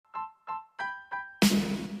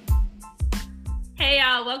Hey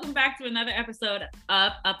y'all, welcome back to another episode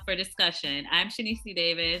of Up for Discussion. I'm Shanice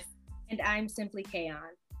Davis. And I'm Simply Kayon.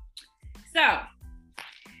 So,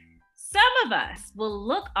 some of us will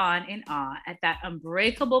look on in awe at that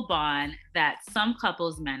unbreakable bond that some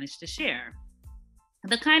couples manage to share.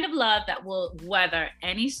 The kind of love that will weather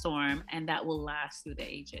any storm and that will last through the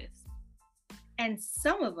ages. And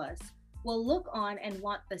some of us will look on and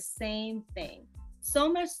want the same thing. So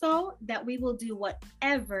much so that we will do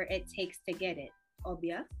whatever it takes to get it.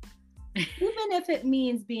 Obia. Even if it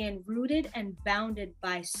means being rooted and bounded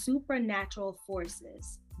by supernatural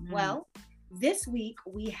forces. Well, this week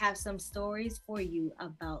we have some stories for you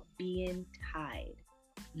about being tied.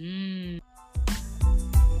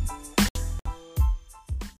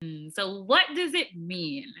 So what does it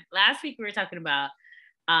mean? Last week we were talking about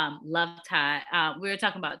love tie. We were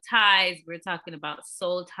talking about ties. We were talking about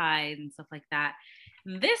soul ties and stuff like that.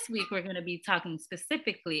 This week we're going to be talking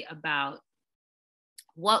specifically about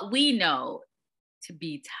what we know to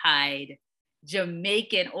be tied,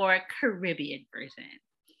 Jamaican or Caribbean version.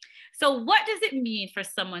 So what does it mean for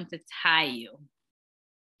someone to tie you?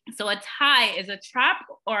 So a tie is a trap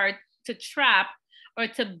or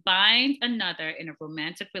to bind another in a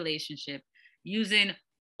romantic relationship using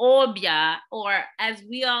obia, or as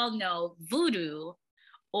we all know, voodoo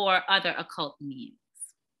or other occult means.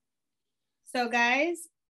 So guys,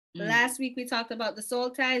 last week we talked about the soul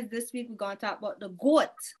ties. This week we're going to talk about the goat.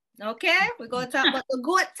 Okay? We're going to talk about the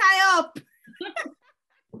goat tie up.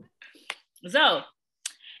 So,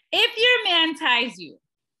 if your man ties you,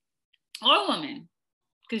 or woman,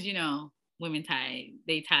 because you know, women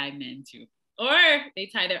they tie men too. Or they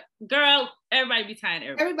tie their girl, everybody be tying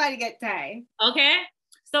everybody. Everybody get tied. Okay?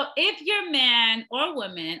 So if your man or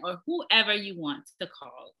woman or whoever you want to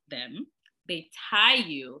call them, they tie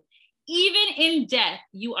you, even in death,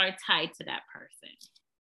 you are tied to that person.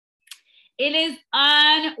 It is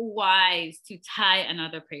unwise to tie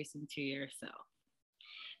another person to yourself.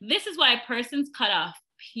 This is why persons cut off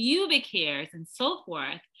pubic hairs and so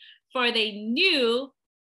forth, for they knew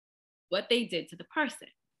what they did to the person.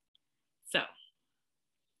 So,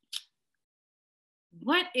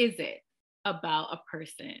 what is it about a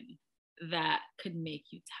person that could make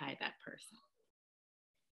you tie that person?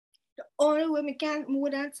 The only way we can't more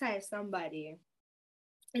than tie somebody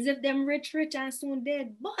is if them rich and soon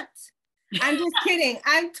dead. But I'm just kidding.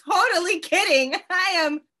 I'm totally kidding. I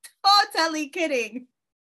am totally kidding.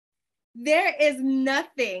 There is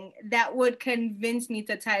nothing that would convince me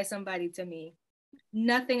to tie somebody to me.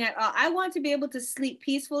 Nothing at all. I want to be able to sleep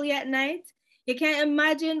peacefully at night. You can't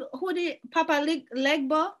imagine who did Papa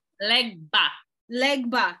Legba?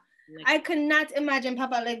 Legba. I cannot imagine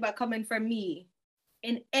Papa Legba coming for me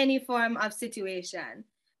in any form of situation.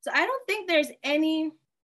 So I don't think there's any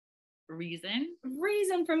reason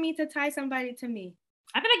for me to tie somebody to me.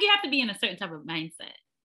 I feel like you have to be in a certain type of mindset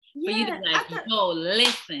for you to be like, yo,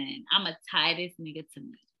 listen, I'm gonna tie this nigga to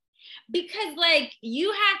me. Because like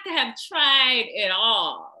you have to have tried it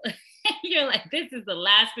all. You're like, this is the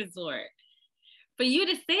last resort for you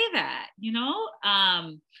to say that, you know?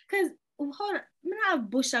 Because hold on, I'm not have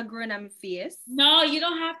busha growing on my face. No, you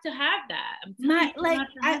don't have to have that.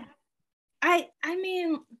 I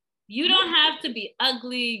mean, you don't have to be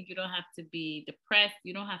ugly. You don't have to be depressed.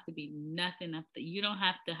 You don't have to be nothing. You don't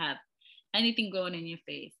have to have anything growing in your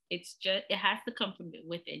face. It's just, it has to come from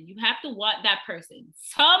within. You have to want that person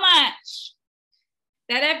so much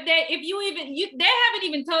that they haven't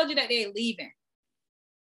even told you that they're leaving.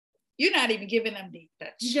 You're not even giving them the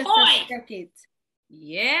choice.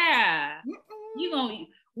 Yeah.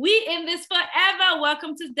 We in this forever.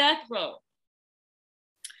 Welcome to death row.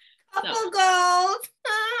 Couple goals.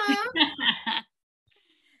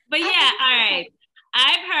 But yeah, all right.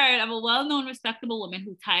 I've heard of a well-known, respectable woman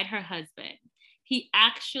who tied her husband. He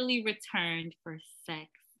actually returned for sex,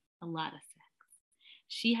 a lot of sex.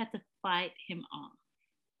 She had to fight him off.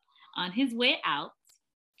 On his way out,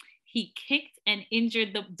 he kicked and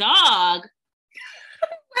injured the dog.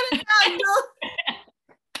 What did dog do?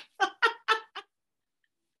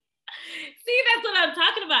 See, that's what I'm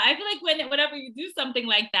talking about. I feel like whenever you do something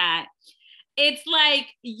like that, it's like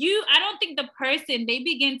I don't think the person, they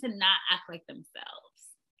begin to not act like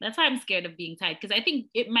themselves. That's why I'm scared of being tied, because I think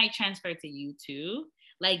it might transfer to you too.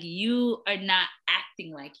 Like you are not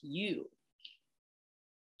acting like you.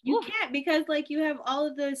 You can't, because like you have all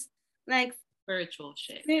of this like spiritual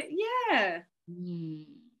shit. Yeah.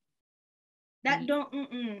 That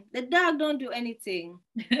the dog don't do anything.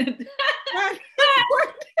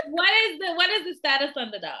 What is the status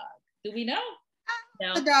on the dog? Do we know?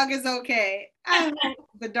 No. The dog is okay. I hope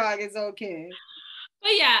the dog is okay.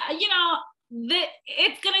 But yeah,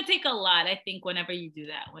 it's gonna take a lot, I think, whenever you do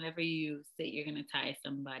that, whenever you say you're gonna tie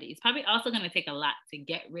somebody. It's probably also gonna take a lot to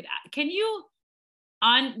get rid of. Can you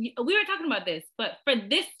we were talking about this, but for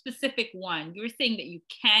this specific one, you were saying that you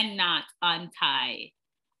cannot untie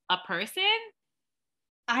a person?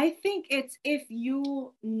 I think it's if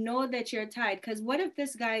you know that you're tied. Because what if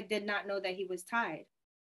this guy did not know that he was tied?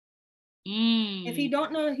 If he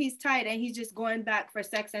don't know he's tied and he's just going back for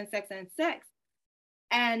sex and sex and sex,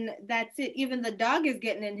 and that's it. Even the dog is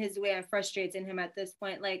getting in his way and frustrating him at this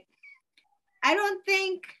point. Like, I don't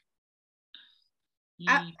think.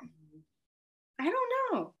 I don't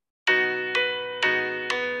know. I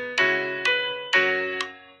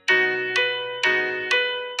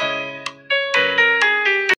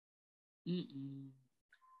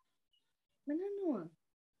don't know.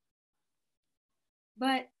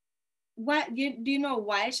 But what do you know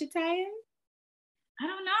why I should tie him? I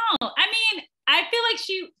don't know. I mean, I feel like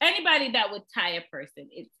anybody that would tie a person,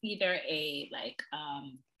 it's either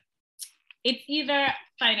it's either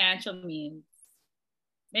financial means,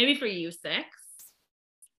 maybe for you, sex.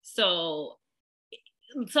 So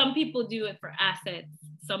some people do it for assets.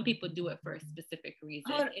 Some people do it for a specific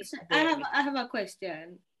reason. I have a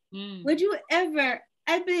question. Would you ever,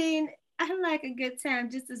 I mean, I like a good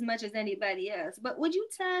time just as much as anybody else, but would you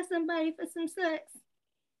tie somebody for some sex?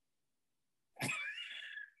 I'm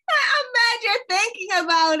mad you're thinking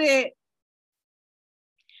about it.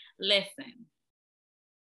 Listen,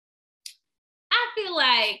 I feel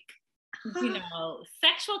like,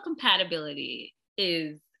 sexual compatibility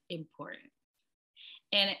is important.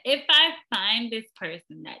 And if I find this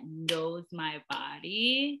person that knows my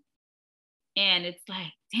body, and it's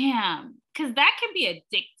like, damn, because that can be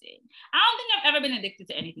addicting. I don't think I've ever been addicted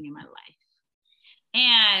to anything in my life.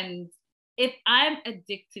 And if I'm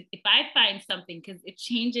addicted, if I find something, because it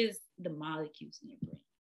changes the molecules in your brain.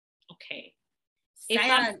 Okay.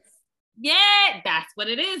 Science. Yeah, that's what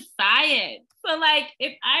it is, science. So like,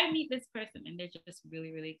 if I meet this person and they're just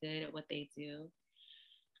really, really good at what they do,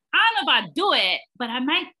 I don't know if I'd do it, but I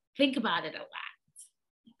might think about it a lot.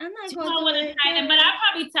 I'm not going to tie them, but I'll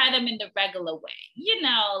probably tie them in the regular way.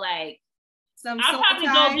 Like I'll probably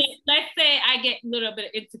go get, let's say I get a little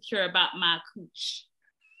bit insecure about my cooch.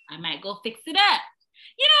 I might go fix it up.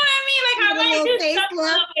 You know what I mean? Like I might do something a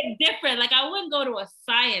little bit different. Like I wouldn't go to a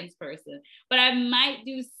science person, but I might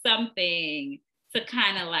do something to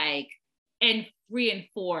kind of like and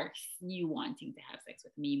reinforce you wanting to have sex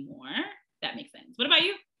with me more. That makes sense. What about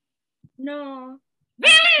you? No.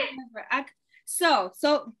 Really? So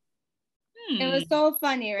it was so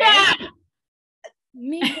funny, right? Yeah.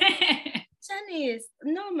 Me, Janice,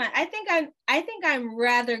 no man. I think I'm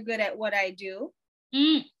rather good at what I do.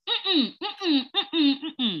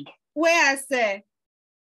 Where I say,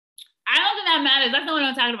 I don't think that matters. That's not what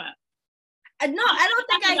I'm talking about. No, I don't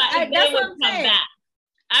think I that's what I'm saying. Back.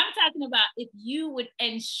 I'm talking about if you would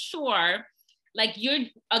ensure, like you're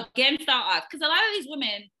against all odds, because a lot of these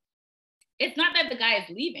women, it's not that the guy is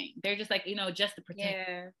leaving. They're just like, just to protect.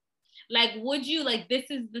 Yeah. Like, would you like this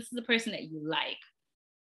is the person that you like?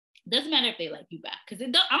 Doesn't matter if they like you back, because I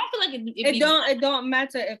don't feel like it don't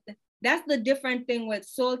matter if that's the different thing with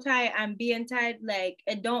soul tie and being tied. Like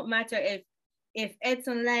it don't matter if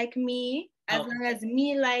Edson like me, as long as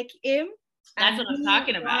me like him. That's what I'm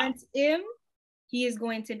talking about. Wants him, he is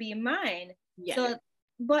going to be mine. Yeah. So,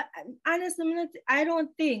 but honestly, I don't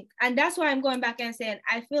think, and that's why I'm going back and saying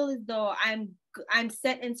I feel as though I'm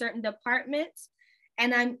set in certain departments,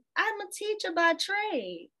 and I'm a teacher by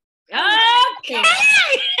trade. Okay. All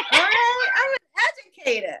right, I'm an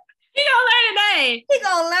educator. He gonna learn today. He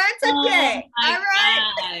gonna learn today. All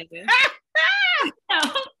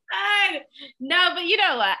right. No, but you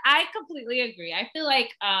know what? I completely agree. I feel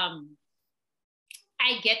like I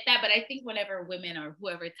get that, but I think whenever women or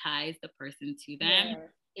whoever ties the person to them,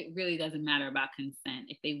 it really doesn't matter about consent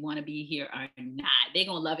if they want to be here or not. They're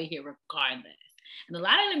gonna love it here regardless. And a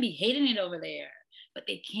lot of them be hating it over there, but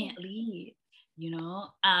they can't leave.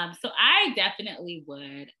 So I definitely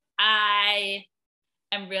would. I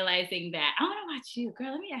am realizing that I want to watch you,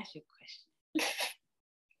 girl. Let me ask you a question.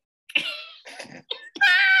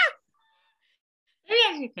 Let me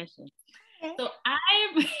ask you a question. So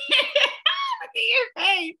I'm look at your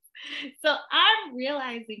face. So I'm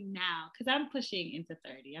realizing now, because I'm pushing into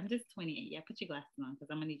 30. I'm just 28. Yeah, put your glasses on because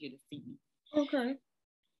I'm gonna need you to see me. Okay.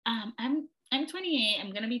 I'm 28.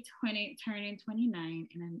 I'm gonna be turning 29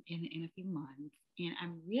 in a few months, and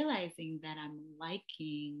I'm realizing that I'm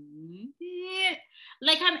liking it.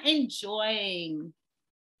 Like I'm enjoying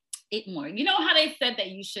it more. You know how they said that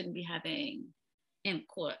you shouldn't be having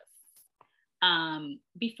intercourse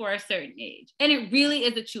before a certain age. And it really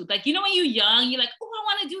is the truth. Like, you know, when you're young, you're like, oh, I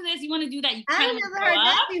want to do this. You want to do that. You kind I've of never heard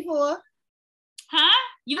that before. Huh?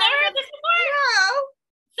 You've never heard this before? No.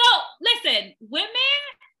 So listen, women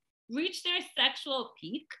reach their sexual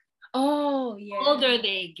peak Oh, yeah. older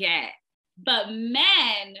they get. But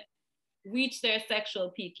men reach their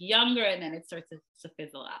sexual peak younger, and then it starts to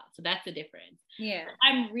fizzle out. So that's the difference. Yeah.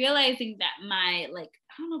 I'm realizing that my, like,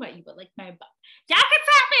 I don't know about you, but like my y'all can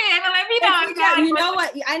tap in and let me know. You know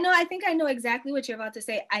what? I think I know exactly what you're about to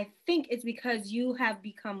say. I think it's because you have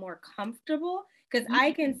become more comfortable. Because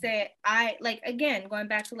I can say, again, going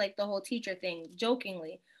back to like the whole teacher thing,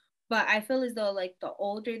 jokingly, but I feel as though like the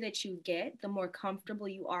older that you get, the more comfortable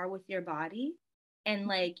you are with your body, and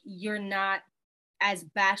like you're not as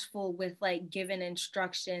bashful with like giving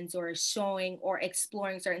instructions or showing or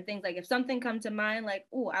exploring certain things. Like if something comes to mind, like,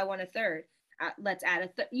 oh, I want a third, let's add a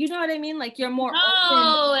third. You know what I mean? Like you're more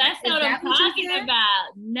No, open. that's not what I'm talking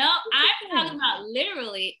about. No, I'm talking about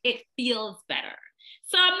literally it feels better.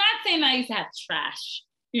 So I'm not saying I used to have trash,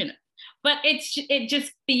 you know, but it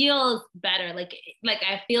just feels better. Like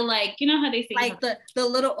I feel like, you know how they say like the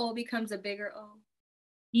little O becomes a bigger O.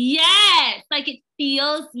 Yes, like it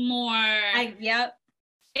feels more. Yep.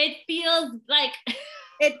 It feels like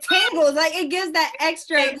it tingles, like it gives that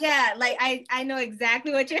extra. Yeah, like I know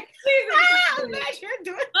exactly what you're doing. But like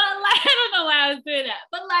I don't know why I was doing that.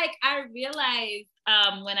 But like I realized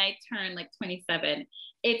when I turned like 27,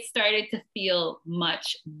 it started to feel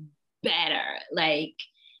much better. Like,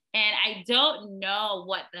 and I don't know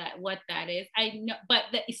what that is. I know, but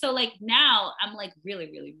so like now I'm like really,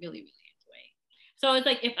 really, really, really. So it's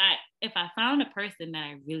like if I found a person that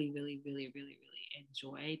I really, really, really, really, really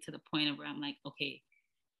enjoy to the point of where I'm like, okay,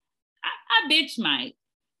 I bitch might.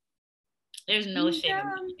 There's no shame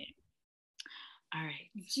in it. All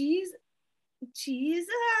right. Jeez.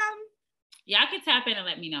 Y'all can tap in and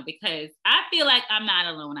let me know because I feel like I'm not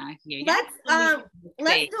alone out here. Let's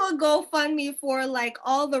do a GoFundMe for like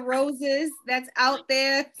all the roses that's out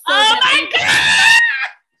there. So oh my God!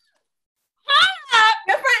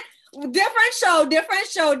 Different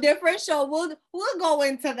show. We'll go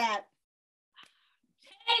into that.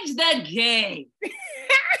 Change the game.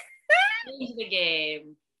 Change the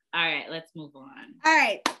game. All right, let's move on. All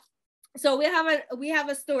right. So we have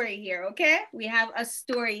a story here, okay? We have a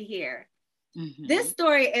story here. Mm-hmm. This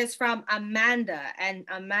story is from Amanda, and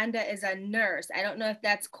Amanda is a nurse. I don't know if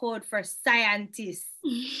that's code for scientist.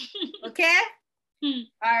 Okay?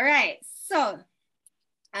 All right. So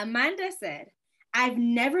Amanda said, I've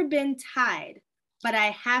never been tied, but I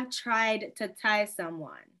have tried to tie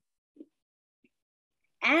someone.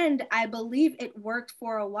 And I believe it worked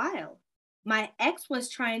for a while. My ex was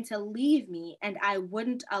trying to leave me and I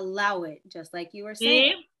wouldn't allow it, just like you were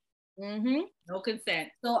saying. Mm-hmm. No consent.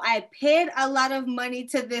 So I paid a lot of money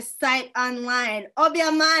to this site online,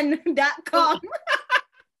 obiaman.com.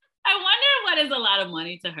 I wonder what is a lot of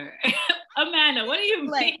money to her. Amanda, what do you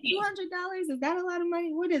like mean? $200? Is that a lot of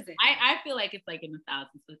money? What is it? I feel like it's like in the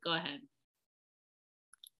thousands, but go ahead.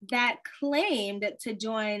 That claimed to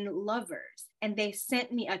join Lovers. And they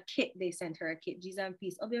sent me a kit. They sent her a kit. Jesus and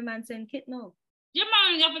peace. Obiaman send kit, no. Your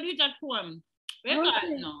man, you have to do that for him.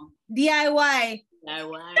 No. DIY.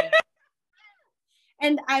 DIY.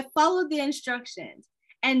 And I followed the instructions.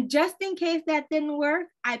 And just in case that didn't work,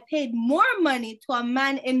 I paid more money to a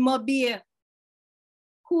man in Mobile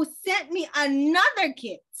who sent me another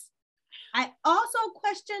kit. I also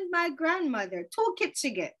questioned my grandmother. 2 kits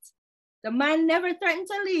she gets. The man never threatened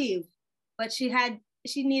to leave, but she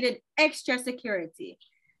needed extra security.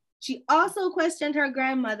 She also questioned her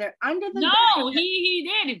grandmother under the No, he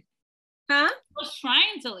did. Huh? He was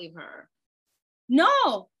trying to leave her.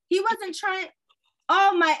 No, he wasn't trying.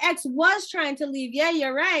 Oh, my ex was trying to leave. Yeah,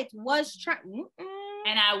 you're right. Was trying.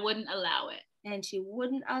 And I wouldn't allow it. And she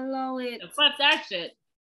wouldn't allow it. Fuck that shit.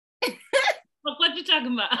 What you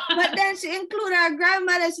talking about? But then she included her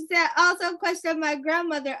grandmother. She said, also questioned my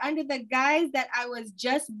grandmother under the guise that I was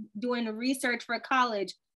just doing research for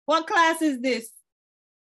college. What class is this?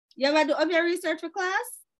 You ever do your research for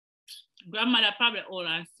class? Grandmother probably all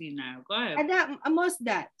I see now. Go ahead. Almost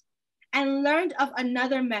that. And learned of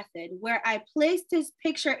another method where I placed his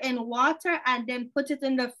picture in water and then put it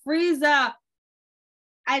in the freezer.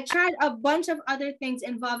 I tried a bunch of other things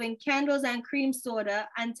involving candles and cream soda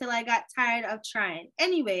until I got tired of trying.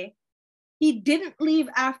 Anyway, he didn't leave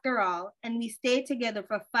after all, and we stayed together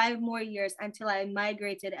for 5 more years until I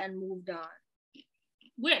migrated and moved on.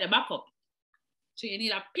 Wait, the back up. So you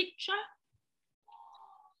need a picture?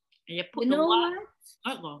 And you put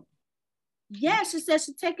what? Yeah, she said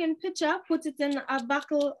she taking picture, put it in a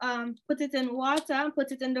bottle, put it in water, and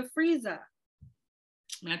put it in the freezer.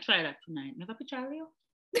 I'm gonna try that tonight. Never picture you.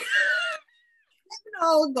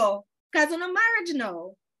 No, go. Because on a marriage,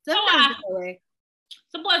 no. Sometimes it's away.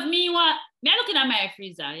 Suppose me what? Me looking at my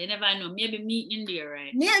freezer. You never know. Maybe me in there,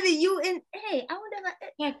 right? Maybe you in. Hey, I would never.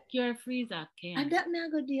 Check your freezer, Ken. I don't know.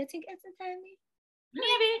 Go do you think it's a time?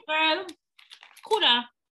 Maybe, girl. Coulda.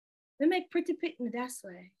 We make pretty picnic. That's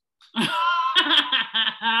why.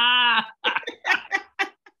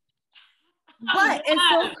 But it's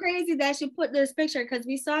so crazy that she put this picture because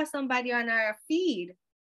we saw somebody on our feed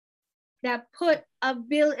that put a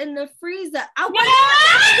bill in the freezer. I want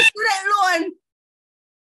to student loan.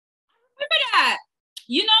 Remember that?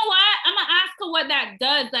 You know what? I'm gonna ask her what that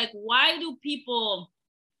does. Like, why do people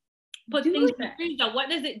put things in the freezer? What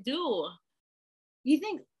does it do? You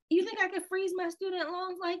think I could freeze my student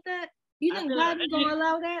loans like that? You think God is gonna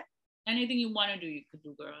allow that? Anything you want to do, you could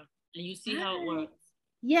do, girl. And you see how it works.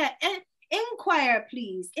 Yeah, and inquire,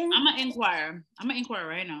 please. I'm gonna inquire.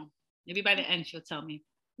 Right now. Maybe by the end she'll tell me.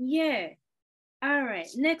 Yeah. All right.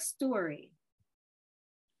 Next story.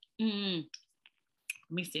 Let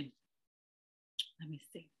me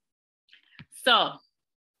see. So,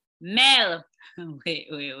 Mel. Wait.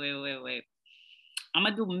 I'm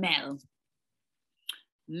gonna do Mel.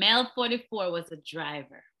 Mel 44 was a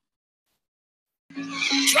driver.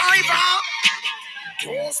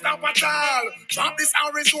 Don't stop at all. Drop this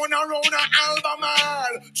Arizona album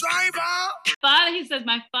all. Driver. He says,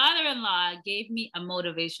 my father-in-law gave me a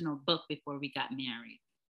motivational book before we got married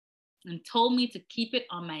and told me to keep it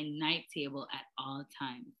on my night table at all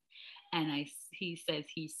times. And he says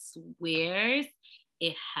he swears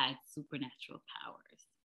it had supernatural powers.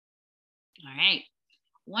 All right.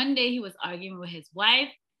 One day he was arguing with his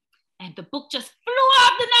wife and the book just flew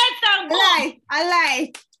off the nightstand. I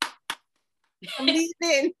lie. I'm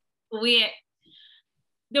leaving. Wait.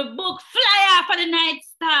 The book fly off of the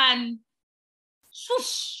nightstand.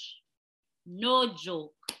 Shush. No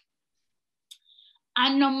joke.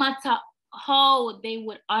 And no matter how they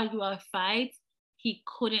would argue or fight, he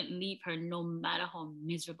couldn't leave her no matter how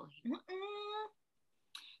miserable he was.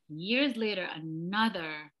 Years later,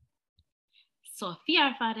 another Sophia,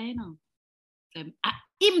 our father, you know, you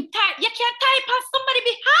can't type on somebody's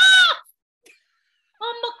behalf.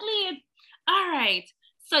 Oh, McLean. All right.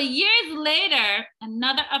 So years later,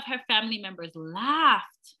 another of her family members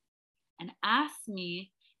laughed and asked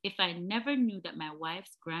me if I never knew that my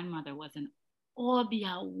wife's grandmother was an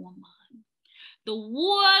Obia woman. The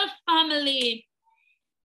whole family,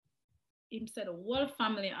 he said the whole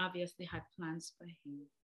family obviously had plans for him.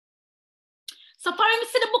 So for him to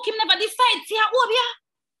see the book, him never decide, see Obia.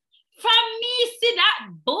 From me, see that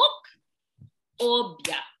book,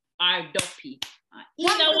 Obia or Duppy.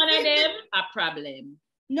 Either one of them, a problem.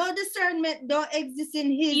 No discernment don't exist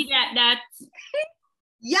in his. See that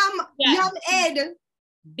Yum Ed.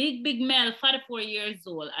 Big Mel, 44 years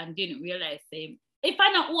old, and didn't realize him. If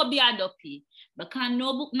I know Obia or Duppy, because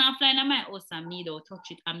no book now flying in my house and me don't touch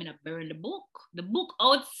it, I'm gonna burn the book. The book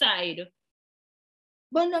outside.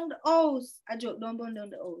 Burn down the house. I joke, don't burn down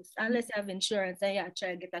the house. Unless you have insurance and you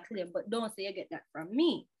try to get a claim, but don't say you get that from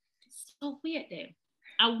me. So weird then.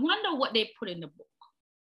 I wonder what they put in the book.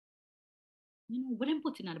 You know, what they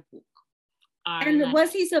put in the book. And like,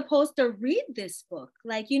 was he supposed to read this book?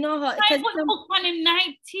 Like, you know how... I put book on the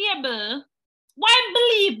night table. Why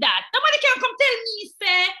believe that? Somebody can come tell me,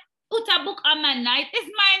 say, put a book on my night.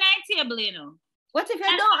 It's my night table, you know. What if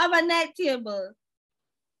I don't have a night table?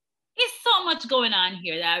 There's so much going on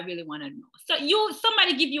here that I really want to know. So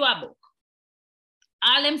somebody give you a book.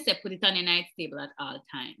 All them say put it on the night table at all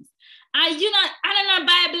times. And you know, I don't know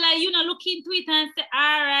Bible, like, you know, look into it and say,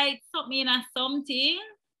 all right, something and something.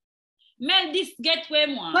 Mel this get way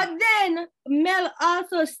more. But then Mel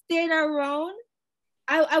also stayed around.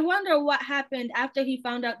 I wonder what happened after he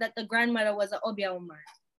found out that the grandmother was an Obia woman.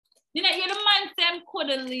 You know, the man them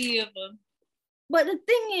couldn't leave. But the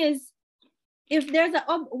thing is, if there's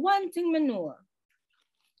one thing we know,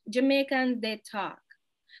 Jamaicans, they talk.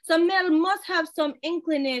 So Mel must have some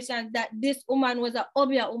inclination that this woman was an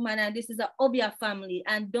Obia woman and this is an Obia family.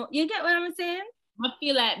 And don't you get what I'm saying? I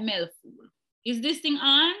feel like Mel fool. Is this thing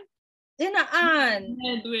on? It's not on.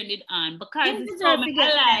 Mel doing it on because him it's deserve so to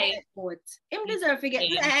get alive. Him deserve to get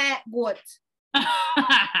goat.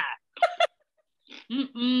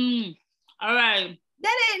 All right.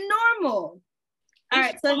 That ain't normal.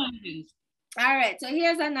 All right, so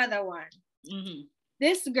here's another one. Mm-hmm.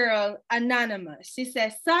 This girl, Anonymous, she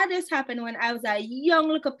says, saw this happen when I was a young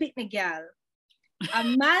little picnic girl. A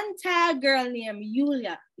man-tired girl named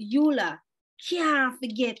Eula, can't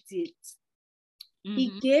forget it. Mm-hmm.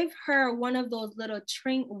 He gave her one of those little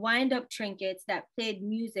wind-up trinkets that played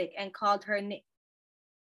music and called her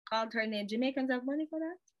called her name. Jamaicans have money for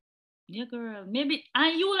that? Yeah, girl. Maybe,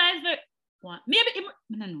 and you like the one. Maybe,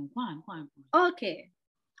 no, one. Okay.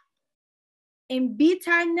 In beat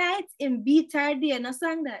her night, in beat her day, no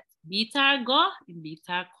song that. Beat her go, in beat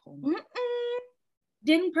her come.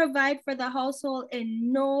 Didn't provide for the household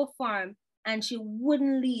in no form, and she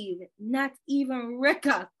wouldn't leave. Not even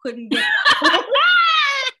Rika couldn't get.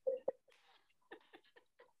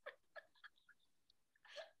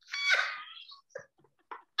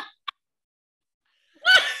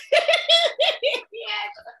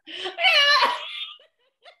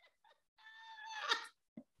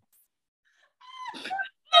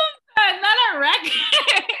 Not a record.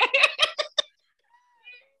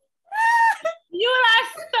 You like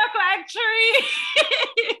stuck like tree.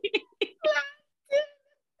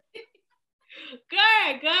 Go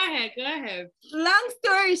ahead. Long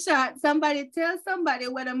story short, somebody tell somebody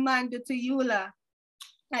what a man do to Eula.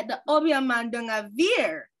 At the Obia man doing a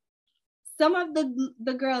veer. Some of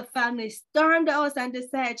the girl family stormed the house and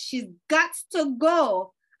decided she's got to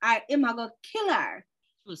go or him a go kill her.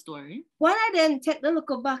 True story. One of them take the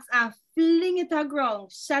little box and fling it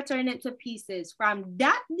aground, shattering it to pieces. From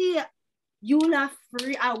that day, Eula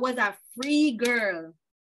was a free girl.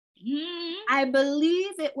 I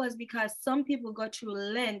believe it was because some people go through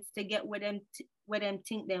lengths to get what them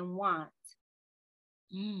think they want.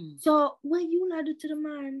 So what Eula do to the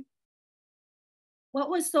man?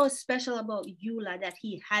 What was so special about Eula that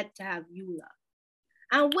he had to have Eula?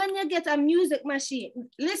 And when you get a music machine,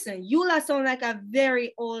 listen, Eula sounds like a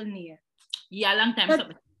very old name. Yeah, long time.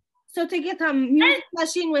 So to get a music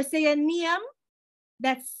machine where say your name,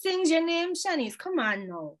 that sings your name, Shanice, come on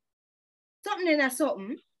now. Something in a something.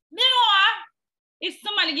 You know what? If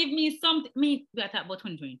somebody give me something, we are talking about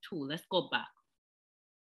 2022. Let's go back.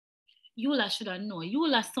 Eula should have known.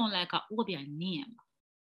 Eula sound like a Obia name.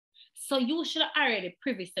 So you should have already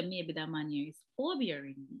privy to maybe that man here is Obia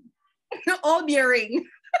ring. Obia ring.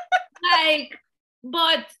 Like,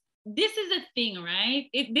 but this is a thing, right?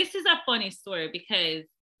 This is a funny story because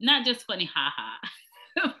not just funny, haha.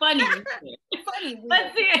 Funny. Funny.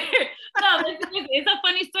 But it's a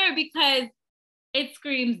funny story because it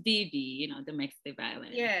screams DV, domestic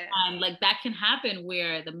violence. Yeah. And like that can happen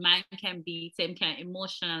where the man can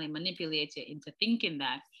emotionally manipulate you into thinking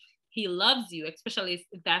that he loves you, especially if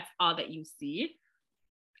that's all that you see.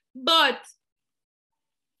 But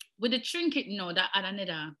with the trinket, that add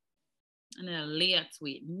another layer to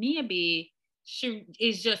it. Maybe she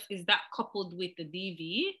is that coupled with the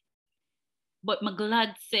DV. But I'm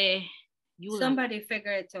glad say you somebody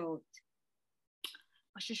figure it out.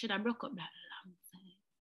 But she should have broke up that.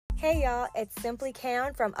 Hey y'all, it's Simply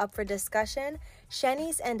Kaon from Up for Discussion.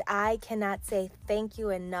 Shanice and I cannot say thank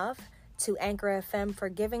you enough to Anchor FM for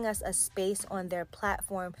giving us a space on their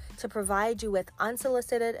platform to provide you with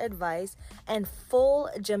unsolicited advice and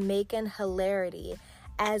full Jamaican hilarity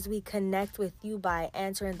as we connect with you by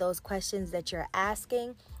answering those questions that you're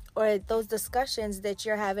asking or those discussions that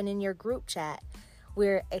you're having in your group chat.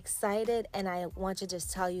 We're excited, and I want to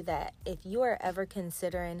just tell you that if you are ever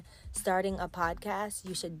considering starting a podcast,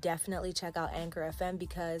 you should definitely check out Anchor FM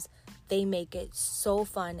because they make it so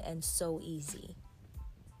fun and so easy.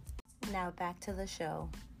 Now back to the show.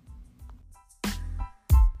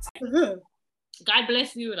 God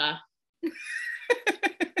bless you, lah.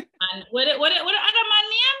 And what other man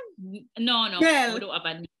name? No. Mel. What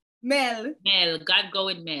other name? Mel. God go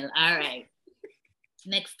with Mel. All right.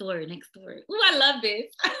 Next story. Ooh, I love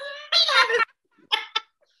this.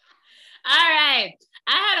 All right.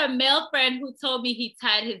 I had a male friend who told me he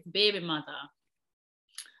tied his baby mother.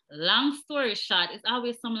 Long story short, it's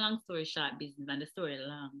always some long story short business and the story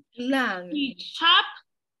long. He chopped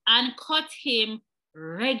and cut him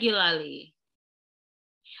regularly.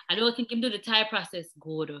 I don't think him do the tie process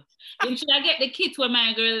good. Him should I get the kit with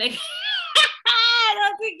my girl like I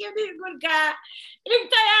don't think him is good guy. Him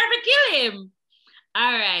tie her to kill him.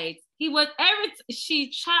 All right. She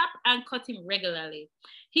chopped and cut him regularly.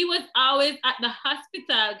 He was always at the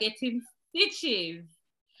hospital getting stitches.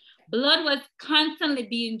 Blood was constantly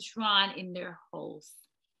being drawn in their holes.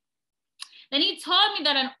 Then he told me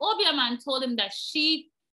that an Obia man told him that she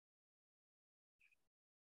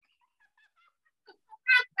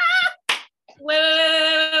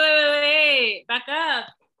wait, back up.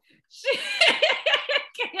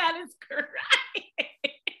 Kayan is crying.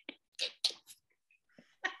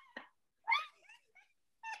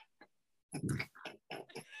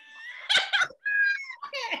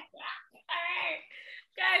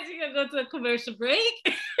 Guys, you're gonna go to a commercial break.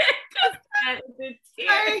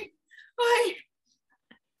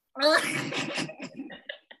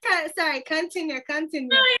 Sorry, continue. No,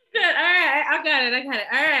 All right, I got it.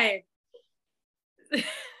 All right.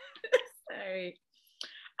 Sorry.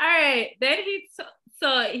 All right. Then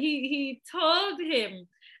he told him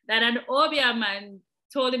that an Obeah man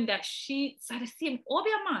told him that she saw the same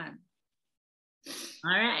Obeah man.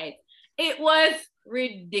 All right. It was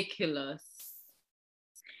ridiculous.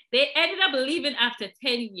 They ended up leaving after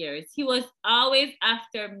 10 years. He was always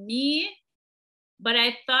after me, but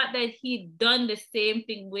I thought that he'd done the same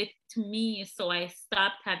thing to me, so I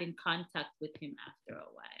stopped having contact with him after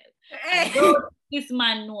a while. This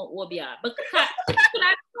man know Obeah, because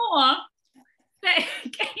I know.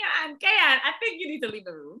 Kayan, I think you need to leave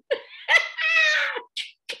the room.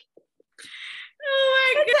 Oh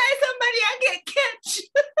my God! Somebody I get catch.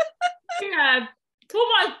 Yeah, too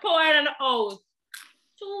much power in the house.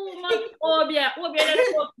 Too much Obeah. Obeah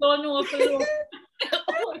don't know for you.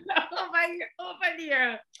 Over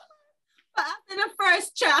there. But after the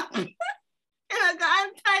first chop, and I got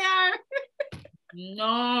tired.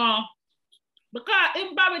 No. Because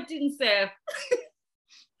him probably thinks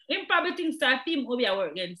him Obeah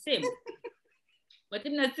work against him. But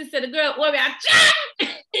him not sister the girl Obeah chop.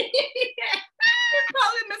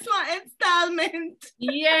 Probably miss one installment.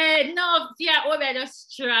 Yeah, no, yeah, Obeah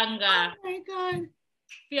just stronger. Oh my God.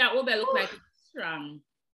 Yeah, Obeah look like strong.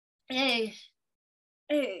 Hey,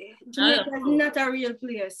 Jamaica is not a real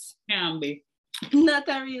place. Can be. Not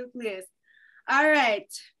a real place. All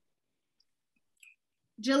right.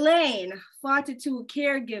 Jelaine, 42,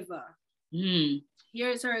 caregiver.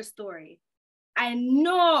 Here's her story. I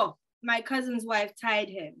know my cousin's wife tied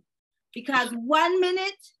him because 1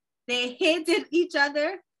 minute they hated each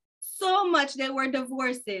other so much they were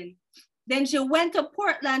divorcing. Then she went to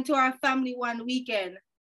Portland to our family one weekend,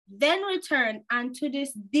 then returned, and to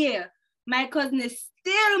this day, my cousin is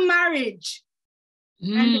still married.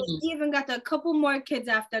 And they even got a couple more kids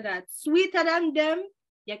after that. Sweeter than them,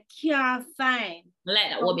 you can't find. I like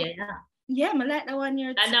that Obeah. Yeah, I like that one here.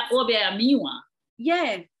 And that Obeah me one.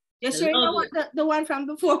 Yeah. You sure you know what the one from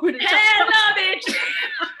before with the hell no, bitch.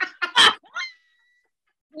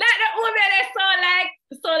 That Obeah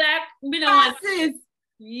that's so like me no want.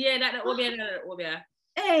 Yeah, that Obeah.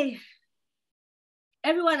 Hey.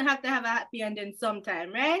 Everyone have to have a happy ending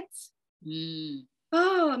sometime, right?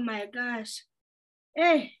 Oh my gosh.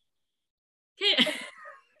 Hey.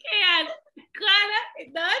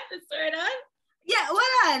 Yeah,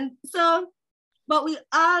 well on. So, but we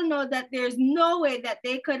all know that there's no way that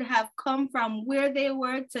they could have come from where they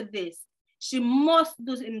were to this. She must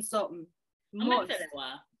do him something. Mama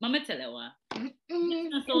tell you what.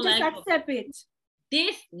 Just accept it.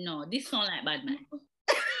 This sound like bad man.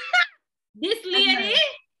 This lady,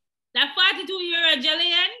 that 42-year-old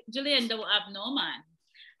Jillian don't have no man.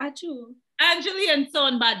 True. And Jillian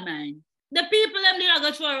sound bad man. The people them they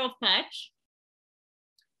go through a rough patch.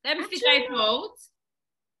 Them stick it out.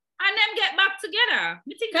 And them get back together.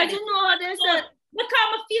 Because you know what they said. Because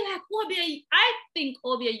I feel like Obeah, I think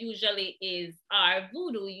Obeah usually is, or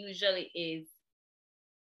voodoo usually is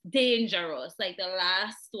dangerous. Like the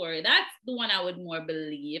last story. That's the one I would more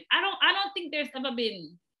believe. I don't think there's ever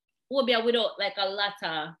been Obeah without like a lot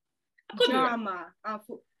of drama.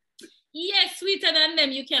 Yeah, sweeter than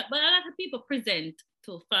them you can't, but a lot of people present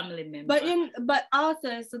to family members. But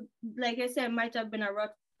also, so like I said, it might have been a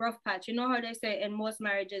rough patch. You know how they say in most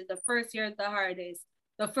marriages, the first year is the hardest.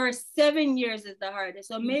 The first 7 years is the hardest.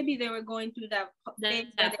 So maybe they were going through that phase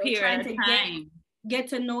where they were trying to get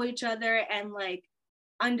to know each other and like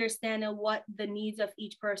understanding what the needs of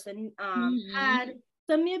each person had.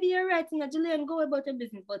 So maybe you're right, Jillian, go about your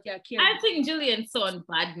business, but you're caring. I think Jillian sound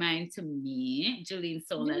bad mind to me. Jillian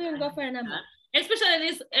sound like go find a man.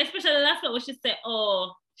 Especially the last one where she said,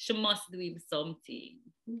 oh, she must do him something.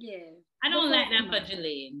 Yeah. I don't like that for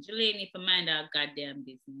Jillian. Jillian need to mind our goddamn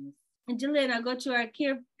business. And Jillian, I go to our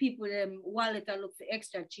care people them wallet and look for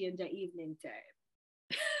extra change at evening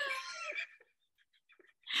time.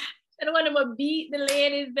 I don't want them to beat the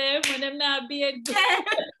ladies there when them not being good.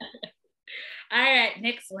 All right,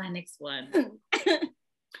 next one. All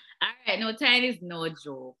right, no, time is no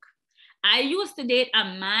joke. I used to date a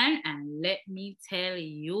man, and let me tell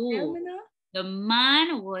you, the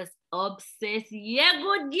man was obsessed. Yeah,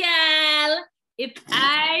 good girl. If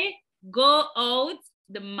I go out,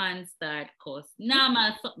 the man start cuss. Nah,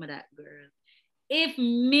 man, something that girl. If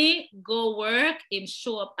me go work, him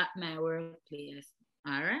show up at my workplace.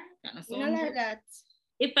 All right? Like that.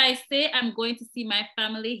 If I say I'm going to see my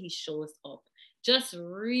family, he shows up. Just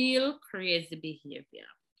real crazy behavior.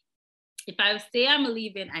 If I say I'm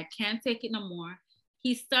leaving, I can't take it no more.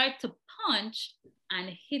 He started to punch and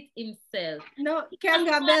hit himself. No, he can't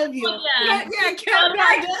go Bellevue. Yeah, can't go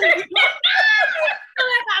Bellevue.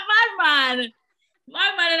 like a madman.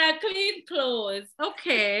 Madman in a clean clothes.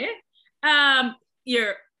 Okay.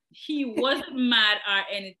 He wasn't mad or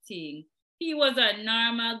anything. He was a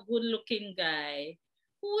normal, good-looking guy.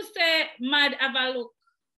 Who said mad have a look?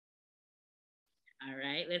 All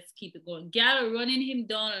right, let's keep it going. Gal running him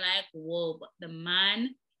down like whoa, but the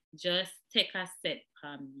man just take a set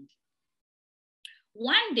from me.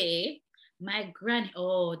 One day, my granny,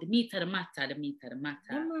 the meat of the matter.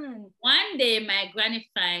 Come on. One day, my granny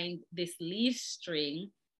find this leaf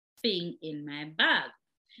string thing in my bag.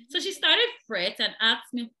 So she started fret and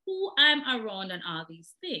asked me who I'm around and all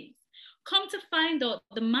these things. Come to find out,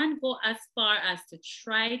 the man go as far as to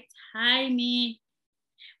try tie me.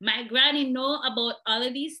 My granny know about all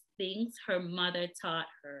of these things her mother taught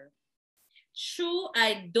her. True,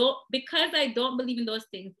 because I don't believe in those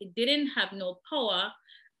things, it didn't have no power.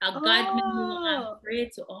 A God knew I'm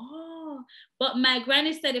afraid to. But my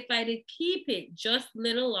granny said if I did keep it just a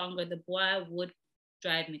little longer, the boy would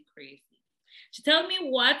drive me crazy. She told me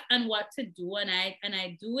what to do, and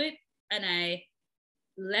I do it, and I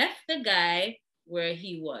left the guy where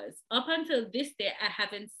he was. Up until this day, I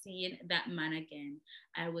haven't seen that man again.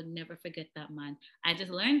 I would never forget that man. I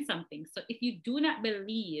just learned something. So if you do not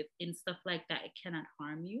believe in stuff like that, it cannot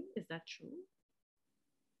harm you. Is that true?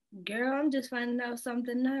 Girl, I'm just finding out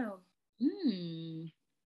something now.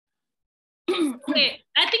 Wait,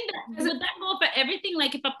 I think would that go for everything?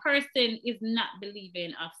 Like if a person is not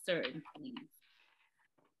believing of certain things?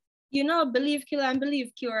 You know, believe kill and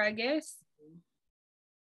believe cure, I guess.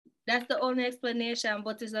 That's the only explanation,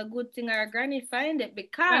 but it's a good thing our granny find it,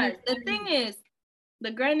 because the thing is,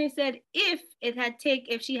 the granny said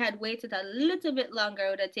if she had waited a little bit longer, it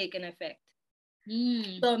would have taken effect.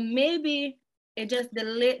 So maybe it just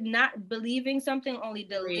delayed, not believing something only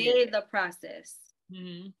delayed the process.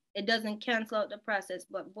 It doesn't cancel out the process.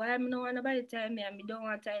 But boy, I don't want nobody tell me, I don't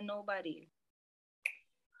want to tell nobody.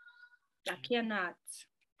 I cannot.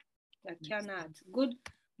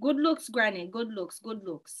 Good looks, granny. Good looks.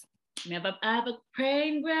 I have a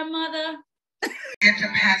praying grandmother. Get to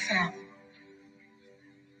pass out.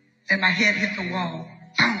 And my head hit the wall.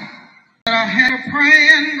 But I had a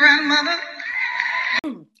praying grandmother.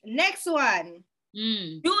 Next one.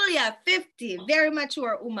 Julia, 50, very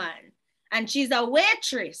mature woman. And she's a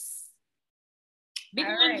waitress. Big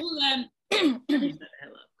one, Julia.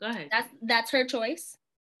 Go ahead. That's her choice.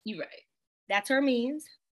 You're right. That's her means.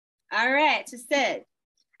 All right. She said,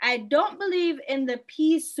 I don't believe in the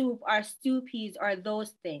pea soup or stew peas or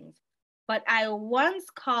those things, but I once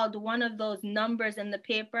called one of those numbers in the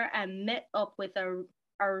paper and met up with a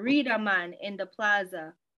reader man in the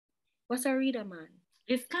plaza. What's a reader man?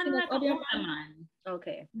 It's kind of like a reader man.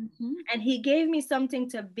 Okay. And he gave me something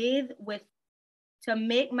to bathe with to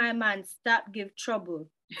make my man stop give trouble.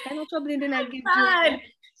 Kind of trouble didn't I give you?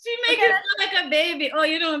 She make it sound like a baby. Oh,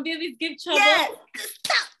 you know, babies give trouble. Yeah,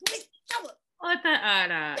 stop with trouble.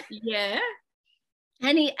 Yeah.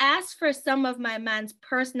 And he asked for some of my man's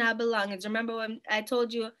personal belongings. Remember when I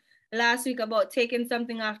told you last week about taking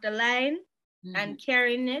something off the line and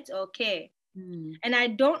carrying it? Okay. And I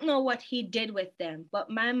don't know what he did with them, but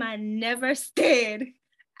my man never stayed.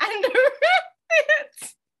 And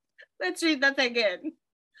let's read that again.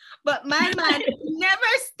 But my man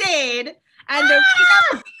never stayed. And the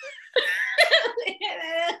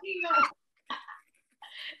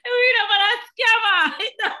read about a scammer.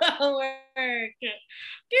 It doesn't work.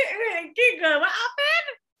 Get good. What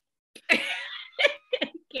happened?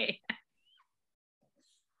 Okay.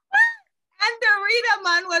 And the reader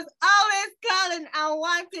man was always calling and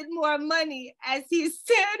wanted more money. As he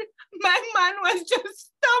said, my man was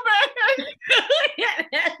just stubborn.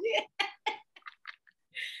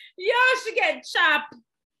 Yo, she get chopped.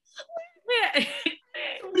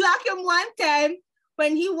 Block him one time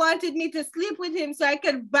when he wanted me to sleep with him so I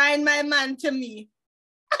could bind my man to me.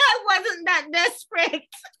 I wasn't that desperate.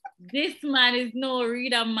 This man is no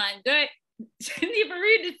reader man. Girl, she didn't even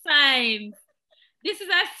read the signs. This is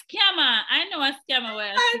a scammer. I know a scammer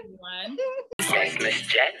where I see one. Yes, Miss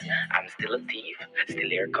Jen, I'm still a thief. Still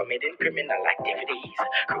here committing criminal activities.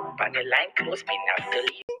 Group on the line, close me not to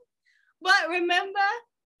leave. But remember,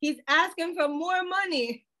 he's asking for more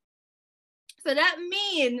money. So that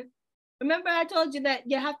means, remember I told you that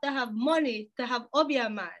you have to have money to have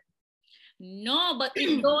Obia man. No, but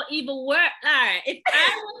it don't even work. Right. If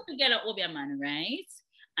I want to get an Obia man, right?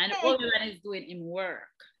 And the Obia man is doing him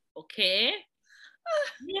work, okay?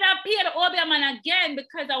 You don't pay the Obia man again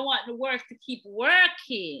because I want the work to keep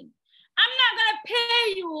working. I'm not gonna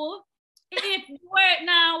pay you if work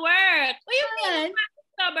now work. What you mean?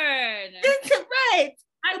 Stubborn. This is right.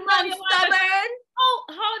 The man stubborn.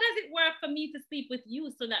 how does it work for me to sleep with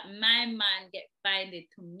you so that my man get binded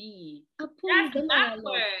to me? A poom, That's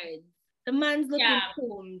backwards. The man's looking Yeah.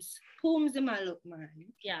 pooms. Pooms the man look, man.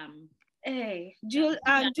 Yeah. Hey,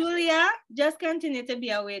 Julia, just continue to be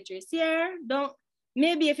a waitress here. Don't,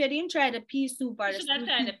 maybe if you didn't try the pea soup or the Should I stew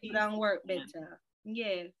try the soup, pea it don't soup? work Yeah. better.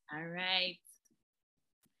 Yeah. All right.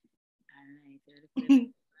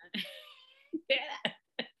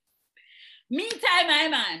 Me tie my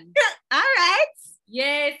man. All right.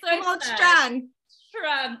 Yes, so Come out it's strong.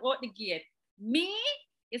 strong out the gate. Me,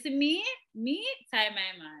 you see me tie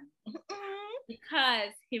my man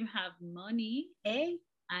because him have money Hey.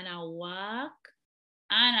 and a walk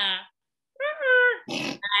and a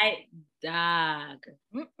I dog.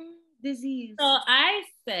 Disease. So I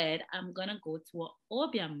said I'm gonna go to a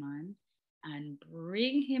Obia man and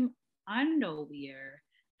bring him underwear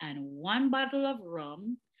and one bottle of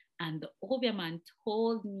rum. And the Obia man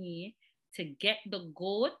told me to get the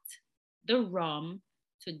goat, the rum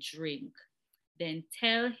to drink. Then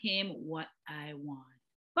tell him what I want.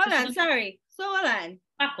 Hold on, sorry. So hold on.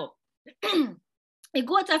 Back up. You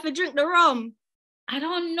go to have to drink the rum. I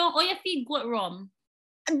don't know. Oh, you feed goat rum.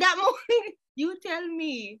 That morning, you tell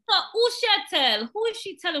me. So who should tell? Who is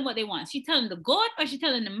she telling what they want? She telling the goat or she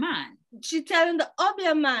telling the man? She telling the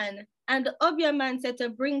Obia man. And the Obia man said to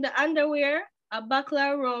bring the underwear, a bottle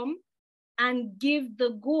of rum, and give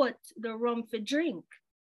the goat the rum for drink.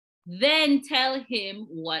 Then tell him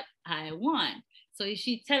what I want. So is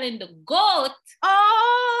she telling the goat?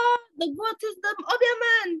 Oh, the goat is the Obia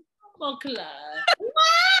man. Buckler.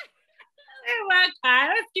 What?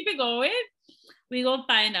 Let's keep it going. We're going to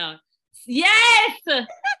find out. Yes! So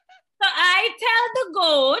I tell the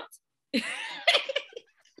goat.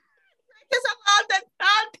 It's about the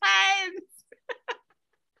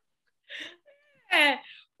sometimes.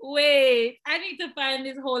 Wait, I need to find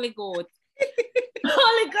this holy goat.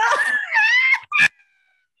 Holy goat.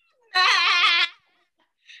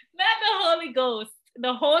 Not the Holy Ghost.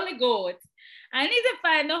 The Holy Goat. I need to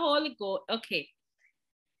find the Holy Goat. Okay.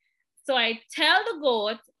 So I tell the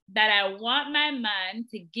goat that I want my man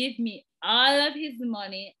to give me all of his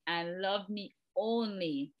money and love me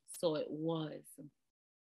only. So it was.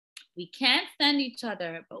 We can't stand each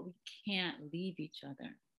other, but we can't leave each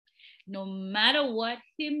other. No matter what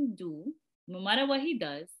him do, no matter what he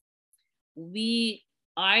does, we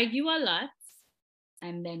argue a lot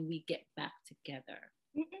and then we get back together.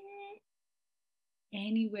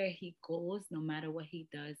 Anywhere he goes, no matter what he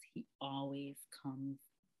does, he always comes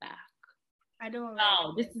back. I don't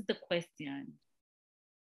know. This is the question.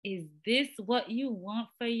 Is this what you want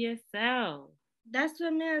for yourself? That's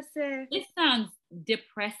what I say. It sounds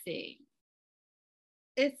depressing.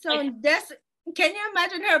 It sounds Can you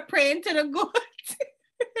imagine her praying to the goat?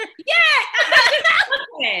 Yeah.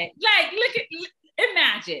 Like, look at,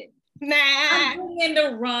 imagine. Nah. I'm bringing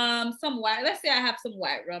the rum, some white. Let's say I have some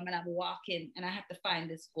white rum and I'm walking and I have to find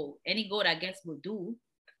this goat. Any goat, I guess, will do.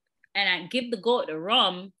 And I give the goat the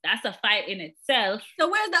rum. That's a fight in itself. So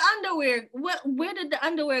where's the underwear? Where did the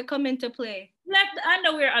underwear come into play? Left the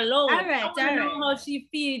underwear alone. All right, I don't know how she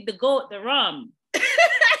feed the goat the rum.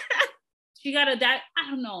 She got I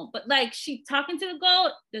don't know. But like, she talking to the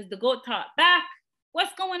goat. Does the goat talk back?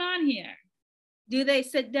 What's going on here? Do they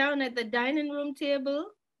sit down at the dining room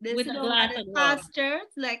table? With a glass of pastures,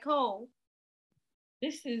 like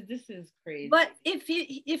This is crazy. But if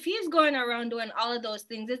he's going around doing all of those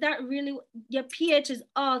things, is that really your pH is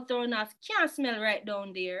all thrown off? Can't smell right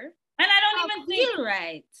down there. And I don't even feel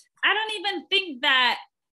right. I don't even think that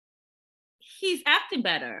he's acting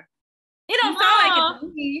better. It don't sound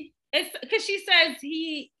like it. It's because she says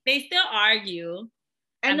they still argue.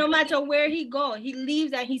 And no matter where he go, he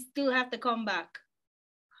leaves and he still have to come back.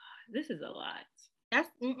 This is a lot.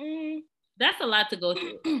 That's a lot to go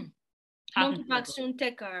through. Monkeypox soon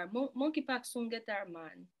take her. Monkeypox soon get her,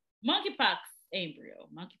 man. Monkeypox ain't real.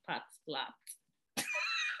 Monkeypox flopped.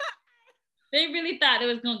 They really thought they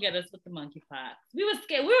was gonna get us with the monkeypox. We were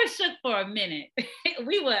scared. We were shook for a minute.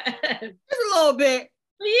 We were. Just a little bit.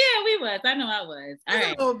 Yeah, we was. I know I was. All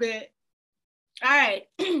right. A little bit. All right.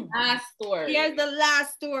 Last story. Here's the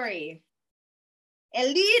last story.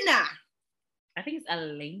 Elena. I think it's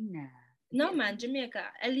Elena. No, man, Jamaica.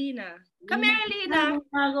 Elena. Come here, Elena.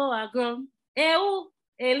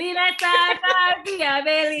 Elena.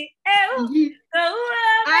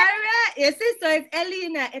 All right. You see, so it's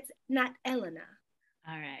Elena. It's not Elena.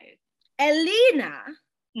 All right. Elena,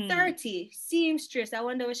 30, seamstress. I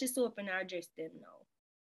wonder what she's open her dress then now.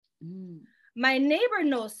 My neighbor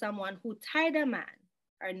knows someone who tied a man.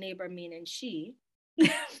 Our neighbor meaning she.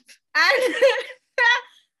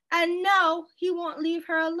 And now he won't leave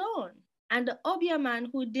her alone. And the Obia man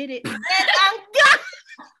who did it dead and gone.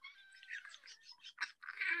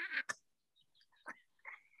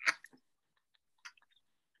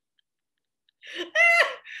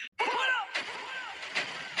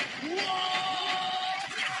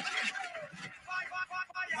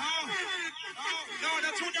 No,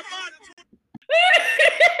 that's what the man.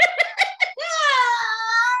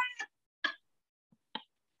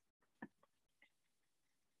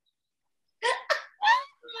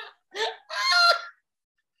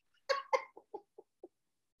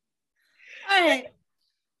 All right.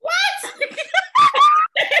 What?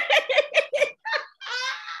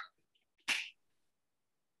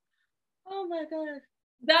 Oh my God.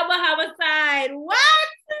 Double homicide. What?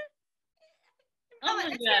 Oh my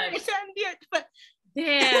God.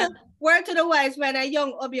 Damn. Word to the wise man, a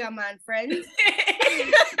young Obia man, friends.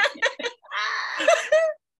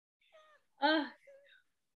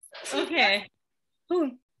 Okay.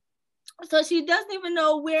 So she doesn't even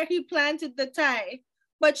know where he planted the tie,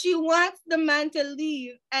 but she wants the man to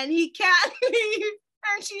leave and he can't leave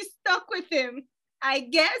and she's stuck with him, I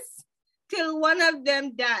guess, till one of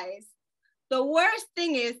them dies. The worst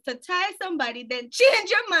thing is to tie somebody, then change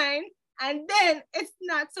your mind, and then it's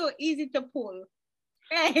not so easy to pull.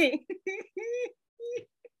 Hey.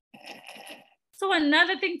 So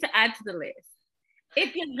another thing to add to the list,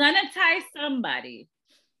 if you're gonna tie somebody,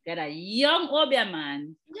 get a young Obia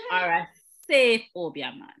man or a safe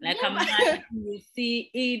Obia man. Like a man you see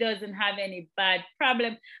he doesn't have any bad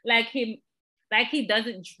problem. Like he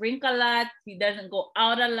doesn't drink a lot, he doesn't go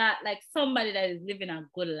out a lot, like somebody that is living a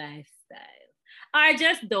good lifestyle. Or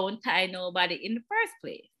just don't tie nobody in the first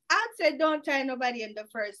place. I'd say don't tie nobody in the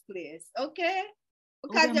first place, okay?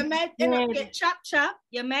 Because you might end up get chop.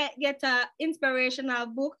 You might get a inspirational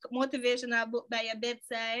book, motivational book by your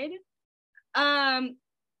bedside.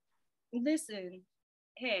 Listen,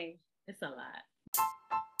 hey, it's a lot.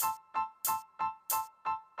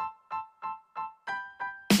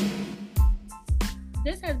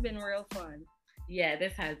 This has been real fun. Yeah,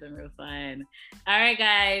 this has been real fun. All right,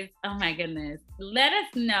 guys. Oh my goodness. Let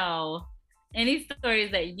us know any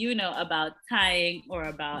stories that you know about tying or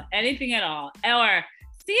about anything at all. Or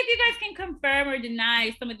see if you guys can confirm or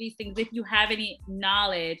deny some of these things if you have any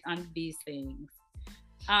knowledge on these things.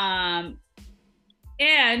 And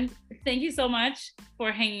thank you so much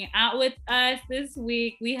for hanging out with us this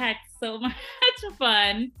week. We had so much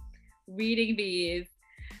fun reading these.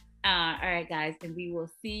 All right, guys, and we will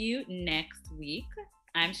see you next week.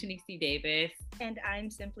 I'm Shanice Davis. And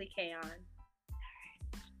I'm Simply Kayon.